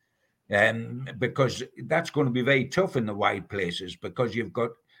regular, because that's going to be very tough in the wide places, because you've got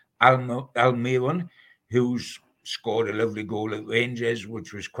Almiron, who's scored a lovely goal at Rangers,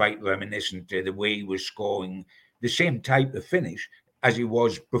 which was quite reminiscent to the way he was scoring the same type of finish as he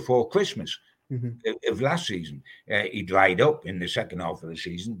was before Christmas of last season. He dried up in the second half of the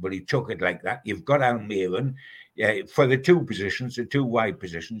season, but he took it like that. You've got Almiron for the two wide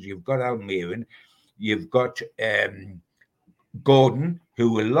positions. You've got Almiron. You've got Gordon,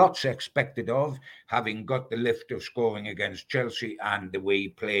 who a lot's expected of, having got the lift of scoring against Chelsea and the way he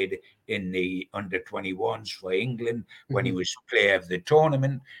played in the under-21s for England when he was player of the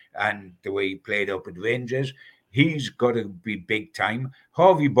tournament, and the way he played up at Rangers. He's got to be big time.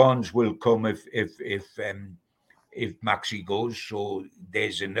 Harvey Barnes will come if Maxi goes. So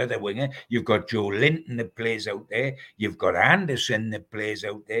there's another winger. You've got Joe Linton that plays out there. You've got Anderson that plays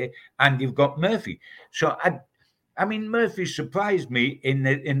out there, and you've got Murphy. So I mean, Murphy surprised me in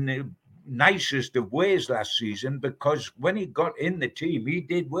the nicest of ways last season, because when he got in the team, he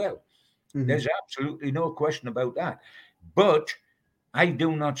did well. There's absolutely no question about that. But I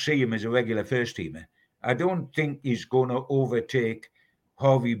do not see him as a regular first teamer. I don't think he's going to overtake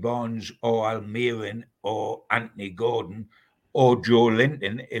Harvey Barnes or Almiron or Anthony Gordon or Joe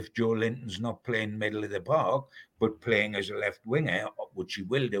Linton, if Joe Linton's not playing middle of the park, but playing as a left winger, which he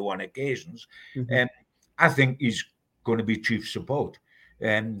will do on occasions. I think he's going to be chief support.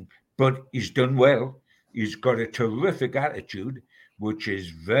 But he's done well. He's got a terrific attitude, which is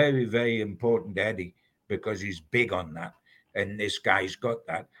very, very important to Eddie, because he's big on that. And this guy's got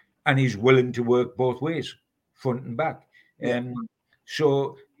that. And he's willing to work both ways, front and back.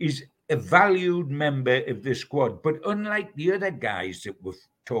 So he's a valued member of the squad. But unlike the other guys that we've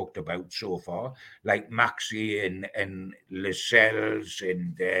talked about so far, like Maxi and Lascelles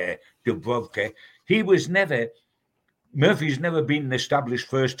and Dubravka, Murphy's never been an established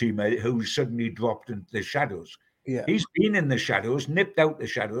first teamer who suddenly dropped into the shadows. He's been in the shadows, nipped out the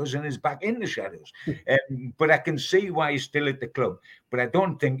shadows, and is back in the shadows. But I can see why he's still at the club. But I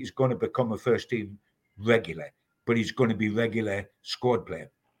don't think he's going to become a first team regular, but he's going to be regular squad player.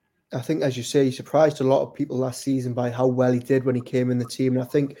 I think, as you say, he surprised a lot of people last season by how well he did when he came in the team. And I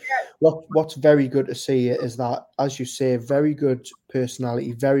think what's very good to see is that, as you say, very good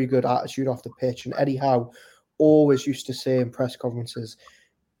personality, very good attitude off the pitch. And Eddie Howe always used to say in press conferences,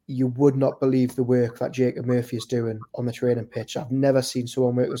 you would not believe the work that Jacob Murphy is doing on the training pitch. I've never seen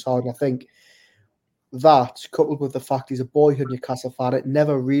someone work as hard. And I think that, coupled with the fact he's a boyhood Newcastle fan, it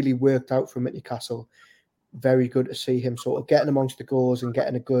never really worked out for him at Newcastle. Very good to see him sort of getting amongst the goals and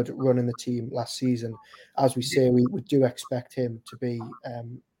getting a good run in the team last season. As we say, we do expect him to be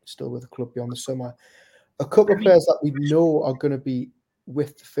still with the club beyond the summer. A couple of players that we know are going to be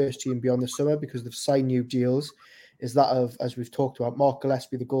with the first team beyond the summer because they've signed new deals is that of, as we've talked about, Mark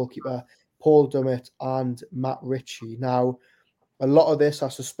Gillespie, the goalkeeper, Paul Dummett and Matt Ritchie. Now, a lot of this, I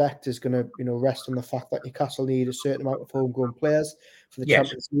suspect, is going to rest on the fact that Newcastle need a certain amount of homegrown players for the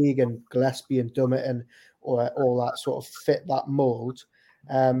Champions League, and Gillespie and Dummett and all that sort of fit that mould.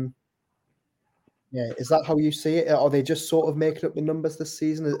 Is that how you see it? Are they just sort of making up the numbers this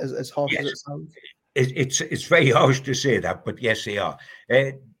season, as harsh as it sounds? It's very harsh to say that, but yes, they are.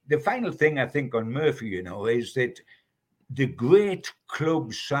 The final thing I think on Murphy, is that the great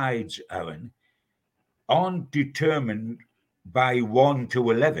club sides, Aaron, aren't determined by 1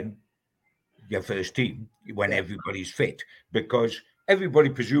 to 11, your first team, when everybody's fit, because everybody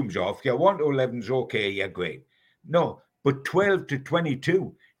presumes 1 to 11's okay, you're great. No, but 12 to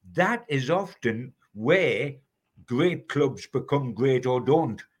 22, that is often where great clubs become great or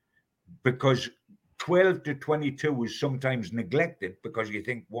don't, because 12 to 22 is sometimes neglected because you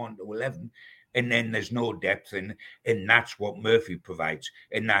think 1 to 11, and then there's no depth, and that's what Murphy provides,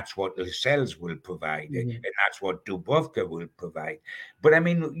 and that's what Lascelles will provide, and that's what Dubravka will provide. But I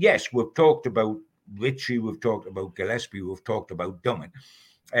mean, yes, we've talked about Ritchie, we've talked about Gillespie, we've talked about Dummett.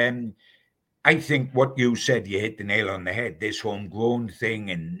 I think what you said, you hit the nail on the head. This homegrown thing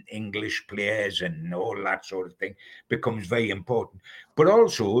and English players and all that sort of thing becomes very important. But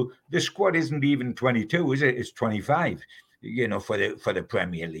also, the squad isn't even 22, is it? It's 25, for the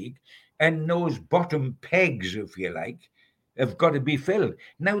Premier League. And those bottom pegs, if you like, have got to be filled.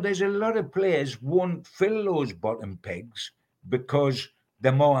 Now, there's a lot of players won't fill those bottom pegs because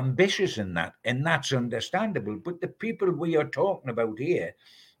they're more ambitious than that, and that's understandable. But the people we are talking about here,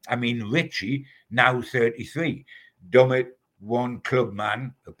 I mean, Ritchie, now 33. Dummett, one club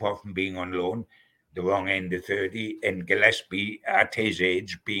man, apart from being on loan, the wrong end of 30, and Gillespie, at his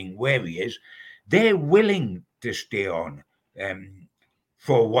age, being where he is, they're willing to stay on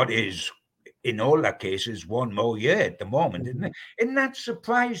for what is, in all their cases, 1 more year at the moment, isn't it? And that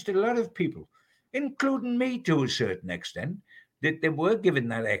surprised a lot of people, including me to a certain extent, that they were given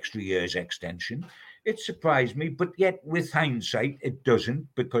that extra year's extension. It surprised me, but yet with hindsight, it doesn't,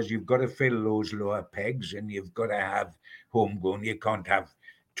 because you've got to fill those lower pegs and you've got to have homegrown. You can't have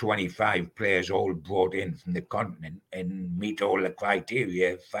 25 players all brought in from the continent and meet all the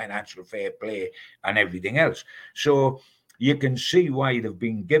criteria, financial fair play and everything else. So you can see why they've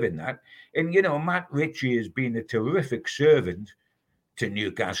been given that. And, Matt Ritchie has been a terrific servant to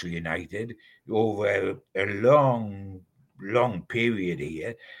Newcastle United over a long period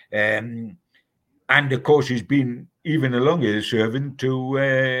here. And of course, he's been even a longer servant to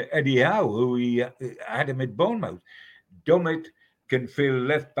Eddie Howe, who he had him at Bournemouth. Dummett can fill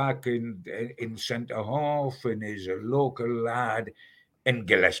left back in centre half and is a local lad. And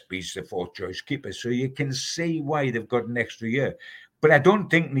Gillespie's the fourth choice keeper. So you can see why they've got an extra year. But I don't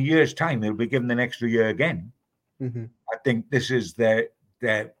think in a year's time they'll be given an extra year again. I think this is their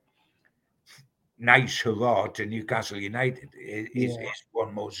nice hurrah to Newcastle United is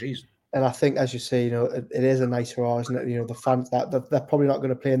 1 more season. And I think, as you say, it is a nice hurrah, isn't it? The fans that they're probably not going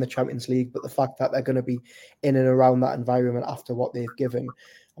to play in the Champions League, but the fact that they're going to be in and around that environment after what they've given.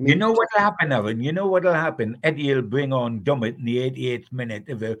 I mean, what'll happen, Aaron? What'll happen? Eddie will bring on Dummett in the 88th minute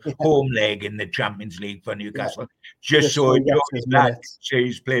of a home leg in the Champions League for Newcastle, just so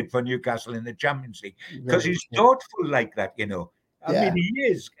he's played for Newcastle in the Champions League, because he's thoughtful like that, I mean, he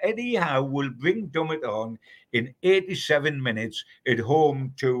is. Eddie Howe will bring Dummett on in 87 minutes at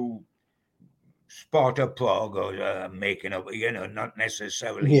home to Sparta Prague, or making up, not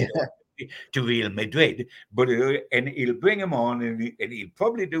necessarily to Real Madrid, but and he'll bring him on, and he'll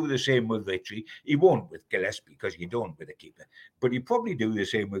probably do the same with Ritchie. He won't with Gillespie, because you don't with a keeper, but he'll probably do the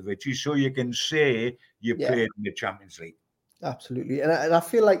same with Ritchie, so you can say you played in the Champions League. Absolutely, and I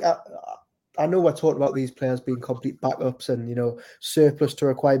feel like I know we're talking about these players being complete backups and surplus to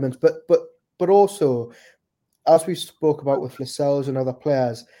requirements, but also, as we spoke about with Lascelles and other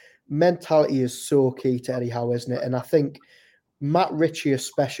players, mentality is so key to Eddie Howe, isn't it? And I think Matt Ritchie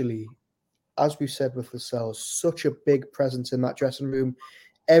especially, as we said with Lascelles, such a big presence in that dressing room.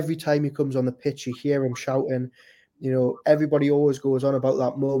 Every time he comes on the pitch, you hear him shouting. Everybody always goes on about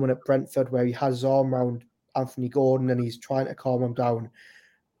that moment at Brentford where he has his arm around Anthony Gordon and he's trying to calm him down.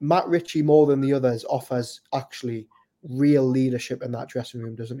 Matt Ritchie, more than the others, offers actually real leadership in that dressing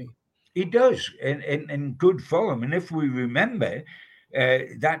room, doesn't he? He does, and good for him. And if we remember,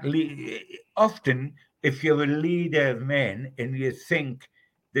 often, if you're a leader of men and you think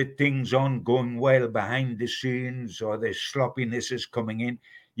that things aren't going well behind the scenes, or there's sloppiness is coming in,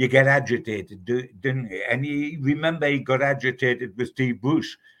 you get agitated, didn't you? And remember, he got agitated with Steve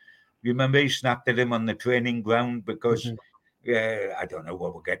Bruce Remember, he snapped at him on the training ground because I don't know,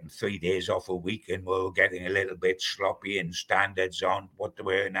 we're getting 3 days off a week and we're getting a little bit sloppy and standards on what they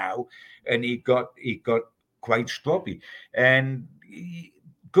were now. And he got quite sloppy. And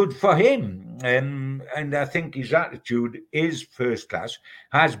good for him. And I think his attitude is first class,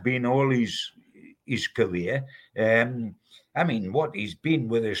 has been all his career. I mean, what he's been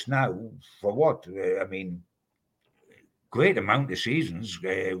with us now for what? Great amount of seasons,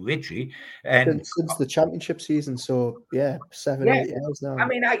 Richie. And since the championship season, so 7, 8 years now. I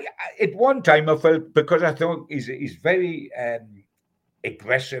mean, I at one time I felt, because I thought he's very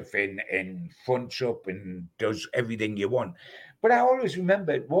aggressive and fronts up and does everything you want. But I always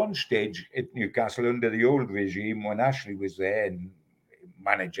remember at one stage at Newcastle under the old regime when Ashley was there and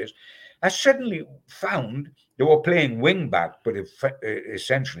managers, I suddenly found they were playing wing back, but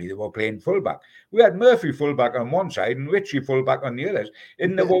essentially they were playing fullback. We had Murphy fullback on one side and Richie fullback on the others,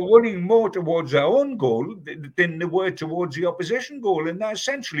 and they were running more towards their own goal than they were towards the opposition goal, and they're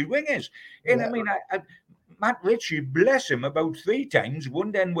essentially wingers. And I mean, Matt Ritchie, bless him, about 3 times,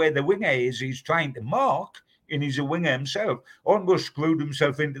 wondering where the winger is he's trying to mark, and he's a winger himself, almost screwed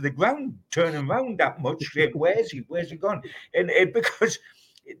himself into the ground, turning around that much, saying, where's he gone? And because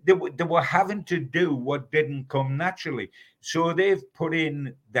they were having to do what didn't come naturally. So they've put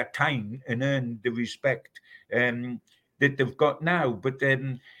in the time and earned the respect that they've got now. But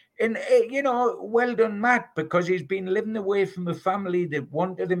well done, Matt, because he's been living away from a family that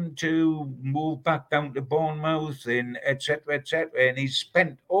wanted him to move back down to Bournemouth and et cetera, and he's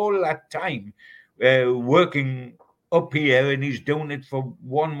spent all that time working up here, and he's doing it for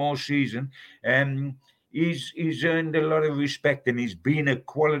one more season. He's earned a lot of respect, and he's been a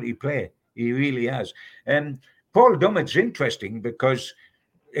quality player. He really has. Paul Dummett's interesting because,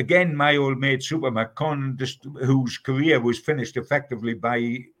 again, my old mate Supermac, whose career was finished effectively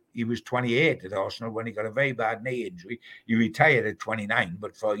he was 28 at Arsenal when he got a very bad knee injury. He retired at 29,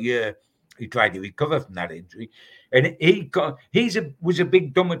 but for a year he tried to recover from that injury. And was a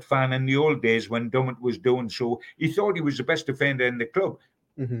big Dummett fan in the old days when Dummett was doing so. He thought he was the best defender in the club.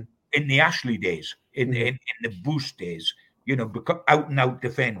 Mm-hmm. In the Ashley days, in the Boost days, out and out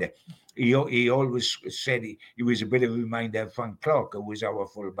defender. He always said he was a bit of a reminder of Frank Clark, who was our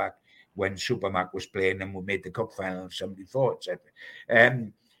fullback when Supermac was playing and we made the cup final of 74, etc.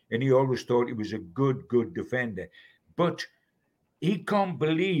 And he always thought he was a good defender. But he can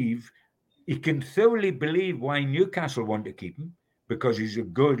thoroughly believe why Newcastle want to keep him, because he's a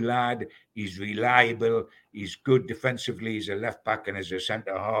good lad, he's reliable, he's good defensively, he's a left back and as a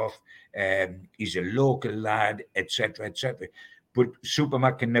centre half, he's a local lad, etc., etc. But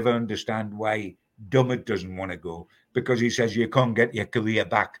Supermac can never understand why Dummett doesn't want to go, because he says you can't get your career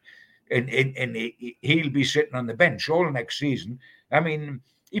back, and he'll be sitting on the bench all next season. I mean,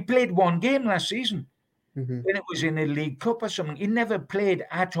 he played one game last season, and it was in a League Cup or something. He never played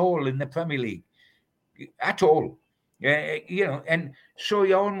at all in the Premier League, at all. And so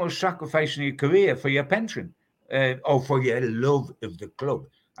you're almost sacrificing your career for your pension, or for your love of the club.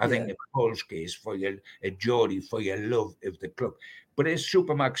 I think in Paul's case, for Geordie, for your love of the club. But as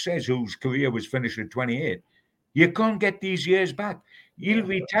Supermac says, whose career was finished at 28, you can't get these years back. He'll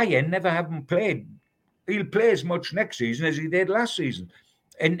retire, never having played. He'll play as much next season as he did last season.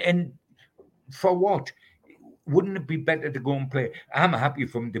 And for what? Wouldn't it be better to go and play? I'm happy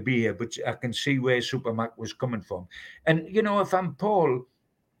for him to be here, but I can see where Supermac was coming from. And, if I'm Paul,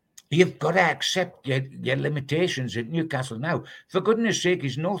 you've got to accept your limitations at Newcastle now. For goodness sake,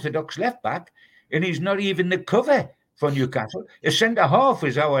 he's an orthodox left back, and he's not even the cover for Newcastle. A centre half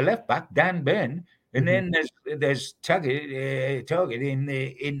is our left back, Dan Byrne, and then there's Target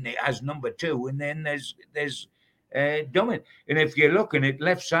in as number 2, and then there's Dummett. And if you're looking at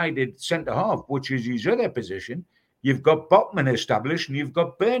left-sided centre half, which is his other position, you've got Botman established and you've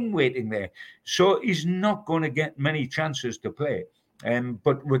got Byrne waiting there. So he's not going to get many chances to play.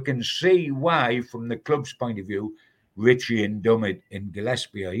 But we can see why, from the club's point of view, Richie and Dummett and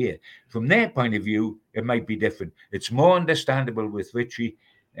Gillespie are here. From their point of view, it might be different. It's more understandable with Richie.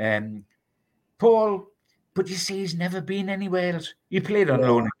 Paul, but you see, he's never been anywhere else. He played on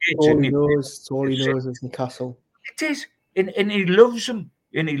loan. All he knows is Newcastle. It is, and he loves them,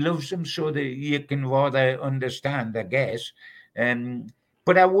 so that you can rather understand, I guess.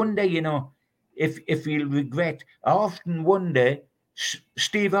 But I wonder, if he'll regret. I often wonder.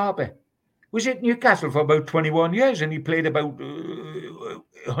 Steve Harper was at Newcastle for about 21 years, and he played about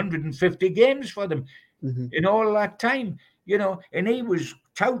 150 games for them in all that time. And he was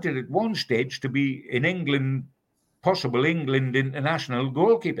touted at one stage to be possible England international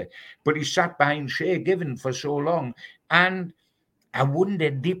goalkeeper, but he sat behind Shea Given for so long, and I wonder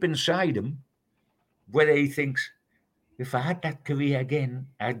deep inside him whether he thinks, if I had that career again,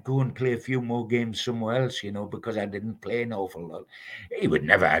 I'd go and play a few more games somewhere else, because I didn't play an awful lot. He would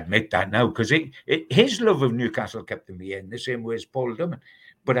never admit that now, because his love of Newcastle kept him here in the same way as Paul Dummett.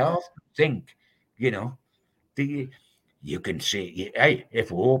 But I often think, you can say, hey,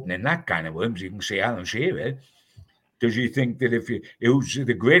 if we're opening that kind of worms, you can say Alan Shearer. Does he think that he was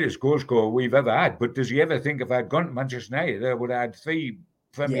the greatest goal scorer we've ever had? But does he ever think if I'd gone to Manchester United, I would have had 3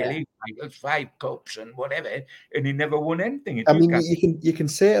 Premier League titles, 5 cups, and whatever, and he never won anything. I mean, you can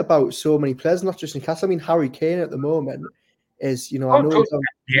say it about so many players, not just Newcastle. I mean, Harry Kane at the moment is, I know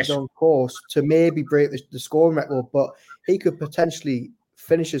he's on course to maybe break the scoring record, but he could potentially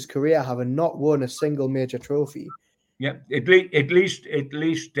finish his career having not won a single major trophy. Yeah, at least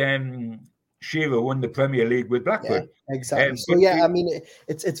Shearer won the Premier League with Blackburn. Yeah, exactly. So I mean,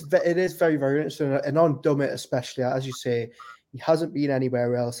 it is very, very interesting, and on Dummett especially, as you say, he hasn't been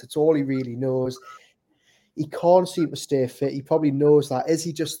anywhere else. It's all he really knows. He can't seem to stay fit. He probably knows that. Is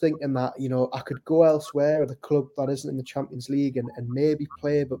he just thinking that, I could go elsewhere at a club that isn't in the Champions League and maybe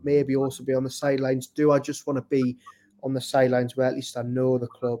play, but maybe also be on the sidelines? Do I just want to be on the sidelines where at least I know the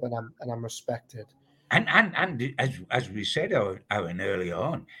club and I'm respected? And as we said, Aaron, earlier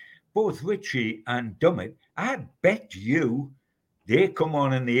on, both Richie and Dummett, I bet you they come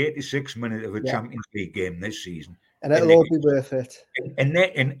on in the 86th minute of a Champions League game this season. And it'll all be worth it. And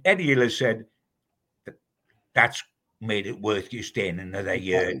Eddie will have said, that's made it worth you staying another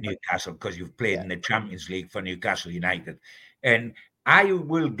year at Newcastle because you've played in the Champions League for Newcastle United. And I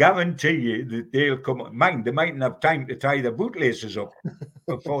will guarantee you that they'll come on. Mind, they mightn't have time to tie their bootlaces up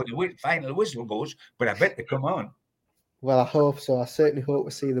before the final whistle goes, but I bet they come on. Well, I hope so. I certainly hope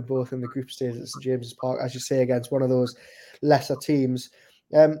we see them both in the group stage at St James's Park, as you say, against one of those lesser teams.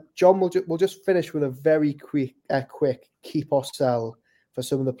 John, we'll just finish with a very quick keep or sell for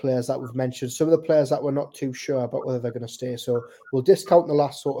some of the players that we've mentioned, some of the players that we're not too sure about whether they're going to stay. So we'll discount the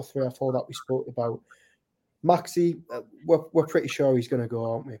last sort of 3 or 4 that we spoke about. Maxi, we're pretty sure he's going to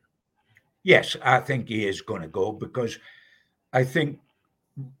go, aren't we? Yes, I think he is going to go because I think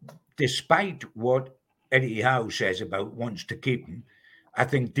despite what Eddie Howe says about wants to keep him, I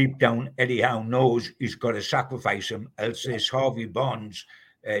think deep down Eddie Howe knows he's got to sacrifice him, else this Harvey Barnes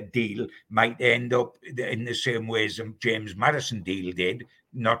deal might end up in the same way as the James Maddison deal did,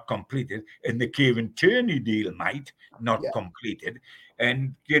 not completed, and the Kieran Tierney deal might not completed.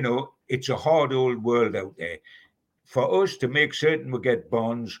 And, it's a hard old world out there. For us to make certain we get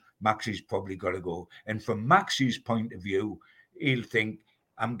Barnes, Maxi's probably got to go. And from Maxi's point of view, he'll think,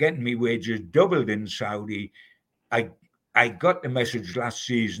 I'm getting my wages doubled in Saudi. I got the message last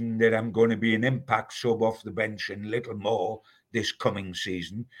season that I'm going to be an impact sub off the bench and a little more this coming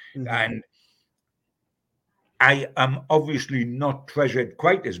season. Mm-hmm. And I am obviously not treasured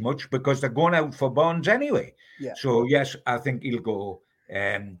quite as much because they're going out for Barnes anyway. Yeah. So, yes, I think he'll go.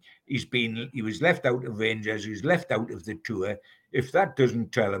 He was left out of Rangers. He's left out of the tour. If that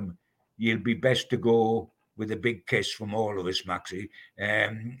doesn't tell him, you'll be best to go with a big kiss from all of us, Maxi.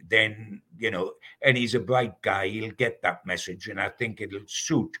 Then, and he's a bright guy. He'll get that message, and I think it'll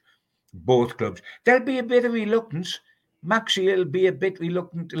suit both clubs. There'll be a bit of reluctance. Maxi will be a bit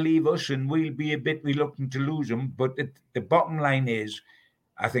reluctant to leave us, and we'll be a bit reluctant to lose him. But the bottom line is,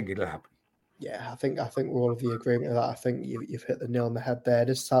 I think it'll happen. Yeah, I think we're all of the agreement with that. I think you've hit the nail on the head there. It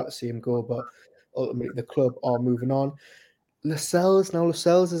is sad to see him go, but ultimately the club are moving on. Lascelles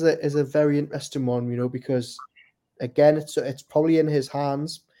is a very interesting one, because again it's probably in his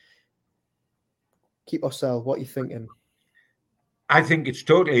hands. Keep or sell. What are you thinking? I think it's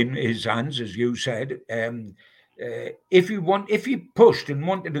totally in his hands, as you said. If he pushed and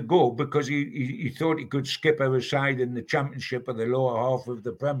wanted to go because he thought he could skip our side in the Championship or the lower half of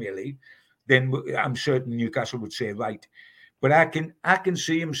the Premier League, then I'm certain Newcastle would say right. But I can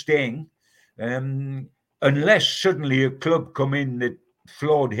see him staying, unless suddenly a club come in that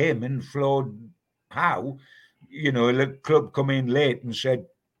flawed him and flawed Howe. A club come in late and said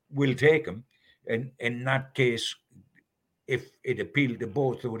we'll take him, and in that case, if it appealed to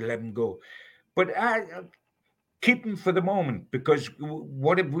both, they would let him go. But I keep him for the moment, because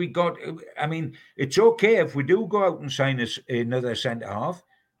what have we got? I mean, it's okay if we do go out and sign another centre half,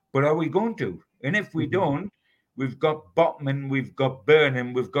 but are we going to? And if we don't, we've got Botman, we've got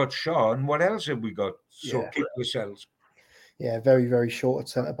Burnham, we've got Shaw, and what else have we got? So keep yourselves. Yeah, very, very short at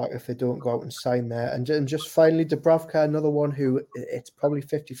centre back if they don't go out and sign there. And just finally, Dubravka, another one who it's probably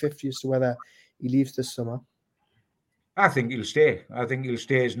 50-50 as to whether he leaves this summer. I think he'll stay. I think he'll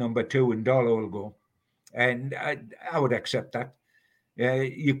stay as number 2 and Darlow will go. And I would accept that.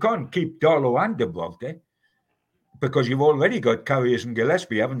 You can't keep Darlow and Dubravka. because you've already got Carriers and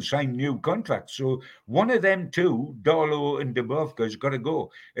Gillespie haven't signed new contracts. So one of them two, Darlow and Dubravka, has got to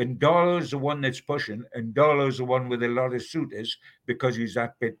go. And Darlow's the one that's pushing, and Darlow's the one with a lot of suitors because he's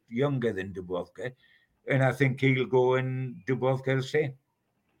that bit younger than Dubravka. And I think he'll go and Dubravka will stay.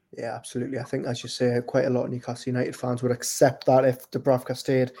 Yeah, absolutely. I think, as you say, quite a lot of Newcastle United fans would accept that if Dubravka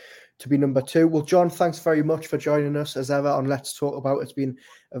stayed to be number 2. Well, John, thanks very much for joining us as ever on Let's Talk About. It's been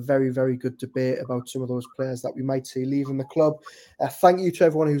a very, very good debate about some of those players that we might see leaving the club. Thank you to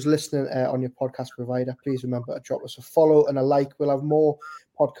everyone who's listening on your podcast provider. Please remember to drop us a follow and a like. We'll have more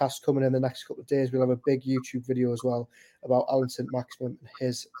podcasts coming in the next couple of days. We'll have a big YouTube video as well about Alan St-Maximin and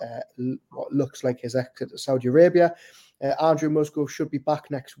his what looks like his exit to Saudi Arabia. Andrew Musgrove should be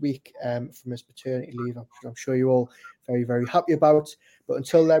back next week from his paternity leave. I'm sure you're all very, very happy about. But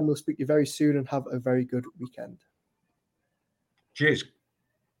until then, we'll speak to you very soon and have a very good weekend. Cheers.